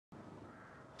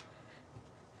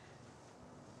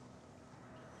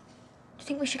you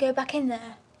think we should go back in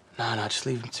there? No, just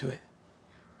leave them to it.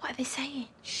 What are they saying?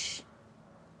 Shh.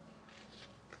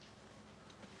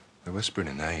 They're whispering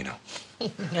in there, you know.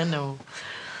 I know.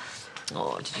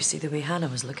 Oh, did you see the way Hannah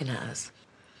was looking at us?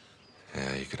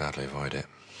 Yeah, you could hardly avoid it.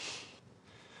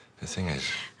 The thing is...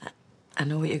 I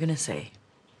know what you're going to say.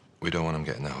 We don't want them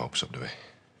getting their hopes up, do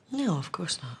we? No, of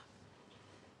course not.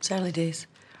 It's early days.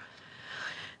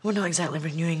 We're not exactly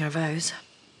renewing our vows.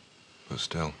 But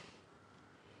still,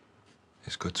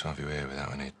 it's good to have you here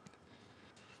without any...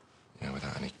 you know,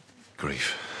 without any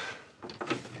grief.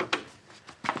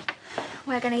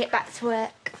 We're going to get back to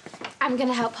work. I'm going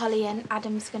to help Holly and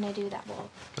Adam's going to do that wall.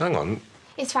 Hang on.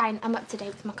 It's fine. I'm up to date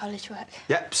with my college work.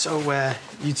 Yep, so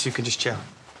you two can just chill.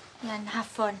 And have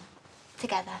fun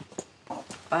together.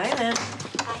 Bye, then.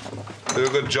 Bye. Do a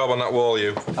good job on that wall,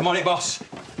 you. I'm on it, boss.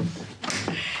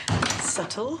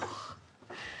 Subtle.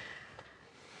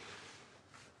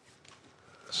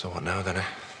 So what now, then, eh?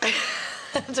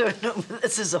 I don't know, but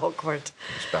this is awkward.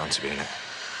 It's bound to be, innit?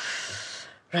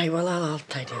 Right, well, I'll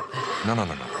tidy up then. No.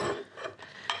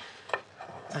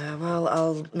 Well,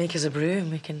 I'll make us a brew and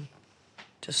we can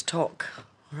just talk,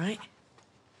 all right?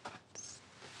 Let's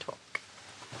talk.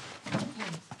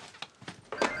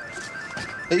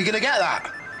 Are you gonna get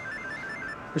that?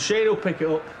 Machine will pick it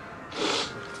up.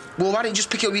 Well, why don't you just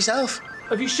pick it up yourself?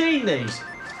 Have you seen these?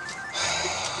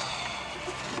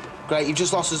 Great, you've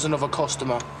just lost us another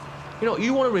customer. You know,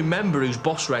 you want to remember who's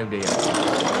boss round here.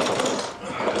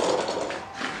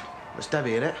 It's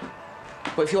Debbie, innit?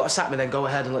 But if you want to sack me, then go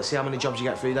ahead and let's see how many jobs you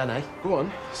get through then, eh? Go on,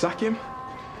 sack him.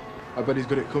 I bet he's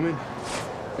good at coming.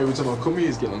 Every time I come here,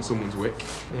 he's getting on someone's wick.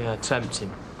 Yeah, tempt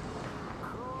him.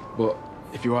 But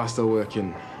if you are still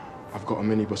working, I've got a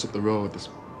minibus up the road that's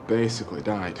basically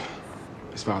died,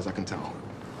 as far as I can tell.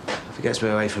 If it gets me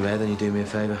away from here, then you do me a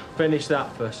favour. Finish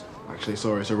that first. Actually,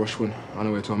 sorry, it's a rush one. On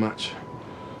our way to a match.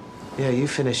 Yeah, you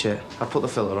finish it. I'll put the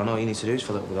filler on. All you need to do is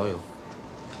fill it with oil.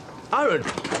 Aaron!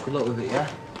 Good luck with it, yeah?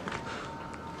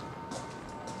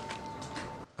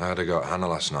 I had a go at Hannah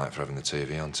last night for having the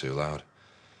TV on too loud.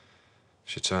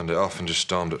 She turned it off and just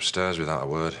stormed upstairs without a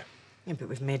word. Yeah, but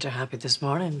we've made her happy this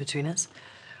morning between us.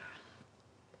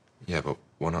 Yeah, but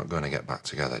we're not going to get back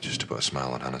together just to put a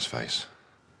smile on Hannah's face.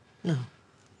 No,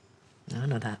 I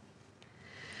know that.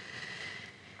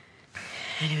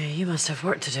 Anyway, you must have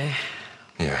work to do.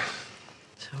 Yeah.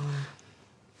 So,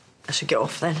 I should get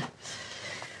off then.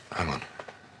 Hang on.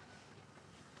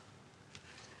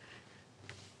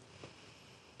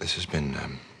 This has been,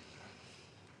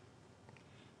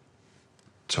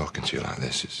 talking to you like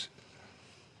this is...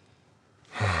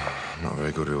 I'm not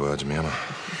very good with words, me, am I?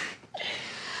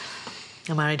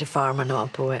 I married a farmer, not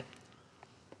a poet.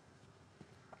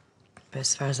 But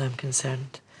as far as I'm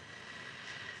concerned,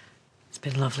 it's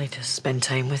been lovely to spend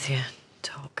time with you,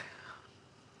 talk.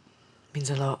 It means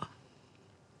a lot.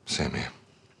 Same here.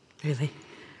 Really?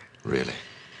 Really.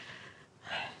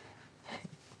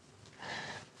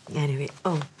 Anyway,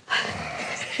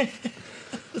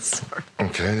 sorry.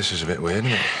 OK, this is a bit weird,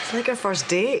 isn't it? It's like our first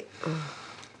date.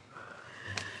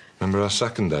 Remember our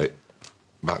second date?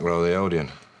 Back row of the Odeon.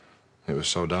 It was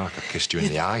so dark, I kissed you in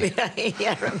the eye.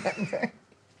 Yeah, I remember.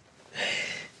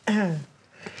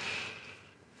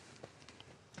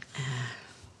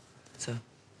 So,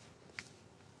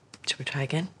 should we try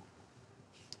again?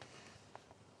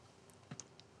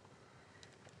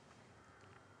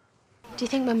 Do you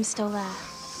think Mum's still there?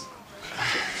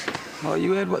 Oh,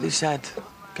 you heard what they said.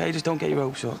 OK, just don't get your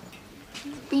hopes up.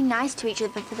 Being nice to each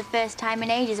other for the first time in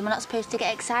ages and we're not supposed to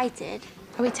get excited.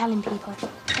 Are we telling people?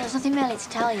 There's nothing really to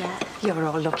tell yet. You're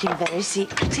all looking very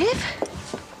secretive.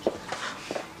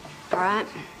 All right.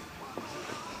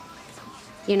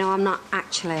 You know I'm not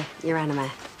actually your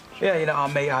enemy. Yeah, you're not our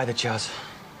mate either, Chaz.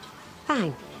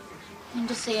 Fine. And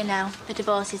just so you know, the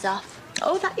divorce is off.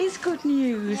 Oh, that is good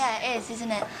news. Yeah, it is,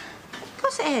 isn't it? Of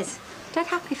course it is. Dead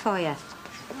happy for you.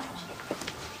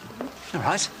 All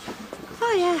right.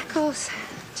 Oh, yeah, of course.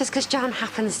 Just because John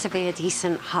happens to be a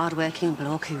decent, hard-working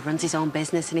bloke who runs his own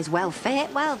business and is well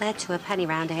fit, well, they're to a penny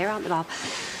round here, aren't they, Bob?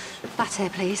 That's here,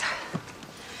 please.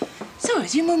 So,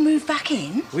 has your mum moved back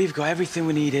in? We've got everything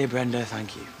we need here, Brenda,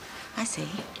 thank you. I see.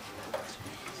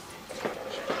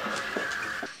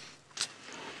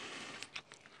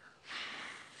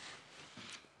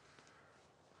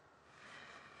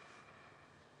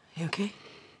 You okay?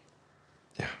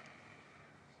 Yeah.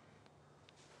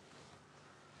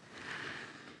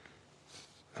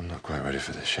 I'm not quite ready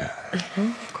for this yet.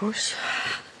 Of course.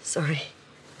 Sorry.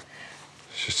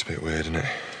 It's just a bit weird, isn't it?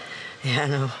 Yeah, I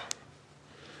know.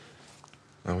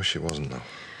 I wish it wasn't, though.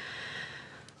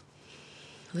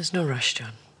 There's no rush,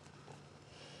 John.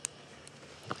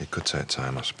 It could take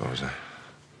time, I suppose, eh?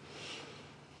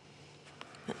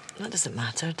 That doesn't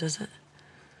matter, does it?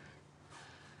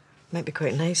 Might be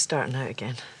quite nice starting out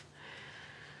again.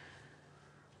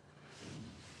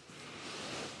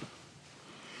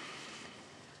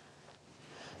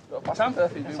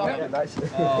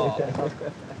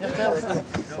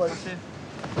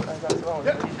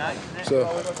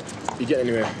 So, you get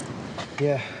anywhere?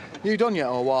 Yeah. You done yet,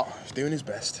 or what? He's doing his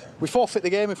best. We forfeit the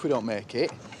game if we don't make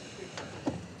it.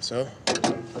 So?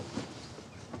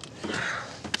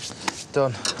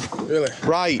 Done. Really?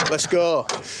 Right, let's go.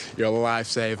 You're a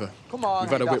lifesaver. Come on,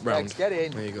 We've had a you whip daft round. eggs, get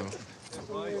in. There you go.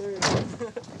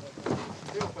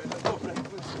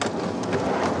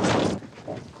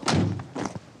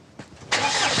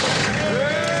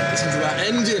 Listen to that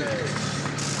engine.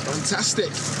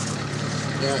 Fantastic.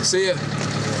 Right, see ya.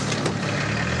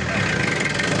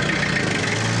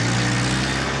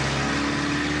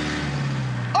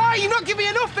 Oh, you're not giving me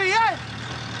enough here!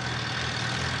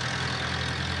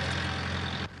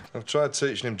 I've tried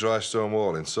teaching him dry stone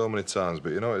walling so many times,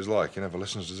 but you know what he's like. He never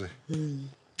listens, does he?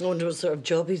 I wonder what sort of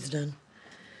job he's done.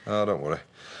 Oh, don't worry.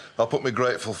 I'll put my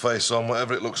grateful face on,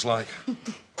 whatever it looks like.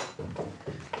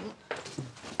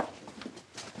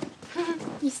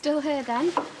 You still here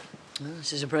then? Oh,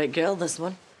 she's a bright girl, this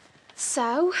one.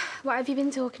 So, what have you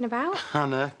been talking about?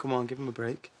 Hannah, come on, give him a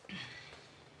break.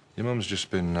 Your mum's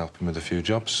just been helping with a few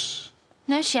jobs.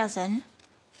 No, she hasn't.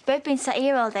 Both been sat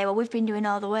here all day while we've been doing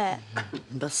all the work.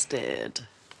 Busted.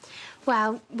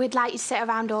 Well, we'd like you to sit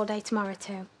around all day tomorrow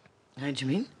too. How do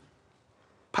you mean?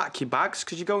 Pack your bags,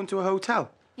 because you're going to a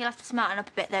hotel. You'll have to smarten up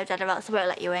a bit though, Dad, or else I won't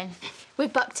let you in.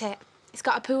 We've booked it. It's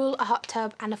got a pool, a hot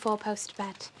tub and a 4-poster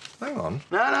bed. Hang on.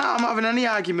 No, I'm not having any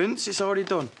arguments. It's already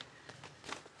done.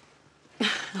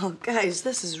 Oh, guys,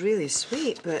 this is really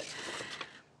sweet, but...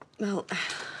 Well,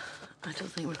 I don't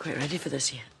think we're quite ready for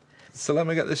this yet. So let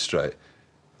me get this straight.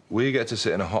 We get to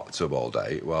sit in a hot tub all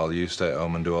day while you stay at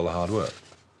home and do all the hard work?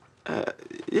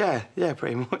 Yeah,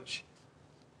 pretty much.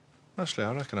 Actually,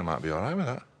 I reckon I might be all right with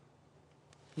that.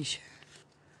 You sure?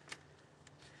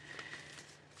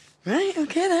 Right,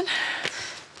 OK, then.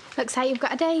 Looks like you've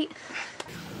got a date.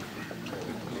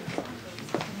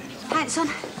 Right, son.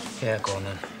 Yeah, go on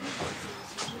then.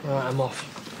 All right, I'm off.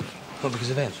 Not because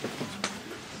of him.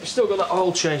 We've still got that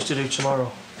whole change to do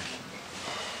tomorrow.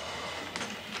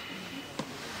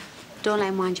 Don't let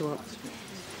him wind you up.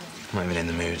 I'm not even in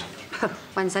the mood.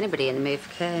 When's anybody in the mood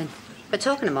for Cain? But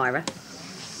talking to Moira.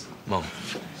 Mum.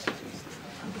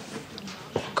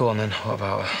 Go on then, what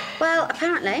about her? Well,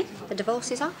 apparently, the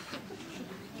divorce is off.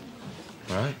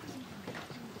 Right.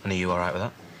 And are you all right with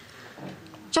that?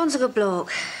 John's a good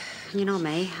bloke. You know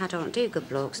me, I don't do good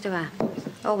blokes, do I?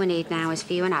 All we need now is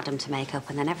for you and Adam to make up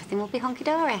and then everything will be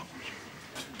hunky-dory.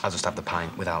 I'll just have the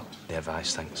pint without the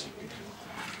advice, thanks.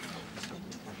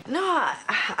 No,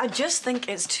 I just think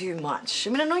it's too much. I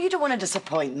mean, I know you don't want to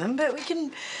disappoint them, but we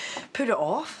can put it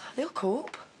off. They'll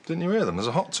cope. Didn't you hear them? There's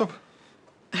a hot tub.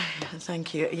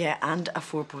 Thank you. Yeah, and a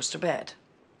 4-poster bed.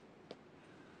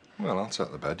 Well, I'll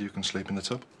take the bed. You can sleep in the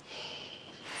tub.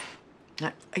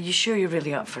 Now, are you sure you're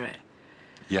really up for it?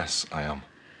 Yes, I am.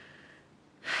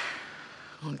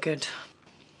 Oh, good.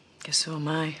 Guess so am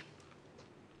I.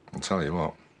 I'll tell you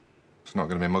what. It's not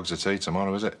going to be mugs of tea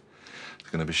tomorrow, is it? It's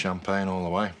going to be champagne all the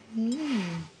way.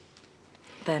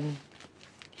 Then,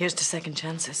 here's to second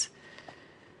chances.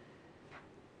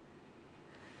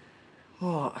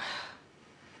 What?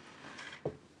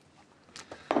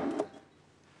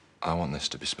 I want this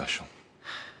to be special.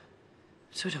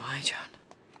 So do I, John.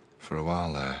 For a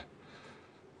while there,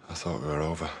 I thought we were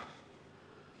over.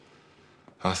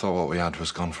 I thought what we had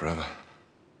was gone forever.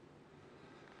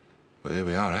 But here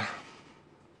we are, eh?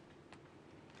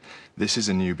 This is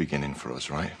a new beginning for us,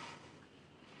 right?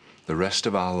 The rest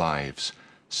of our lives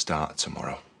start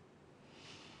tomorrow.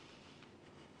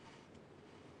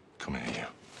 Come here, you.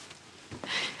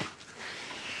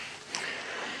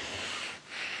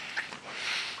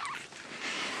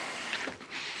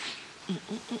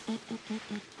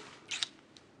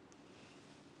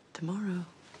 Tomorrow.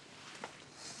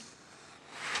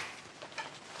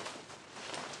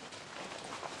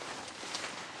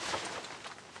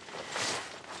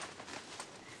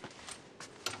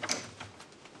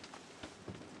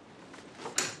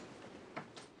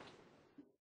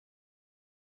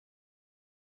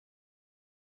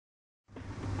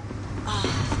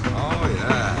 Oh,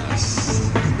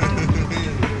 yes.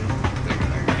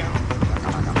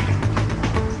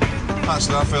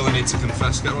 Actually, I feel the need to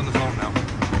confess. Get her on the phone now.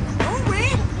 Oh,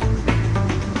 wait!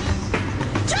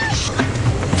 Josh!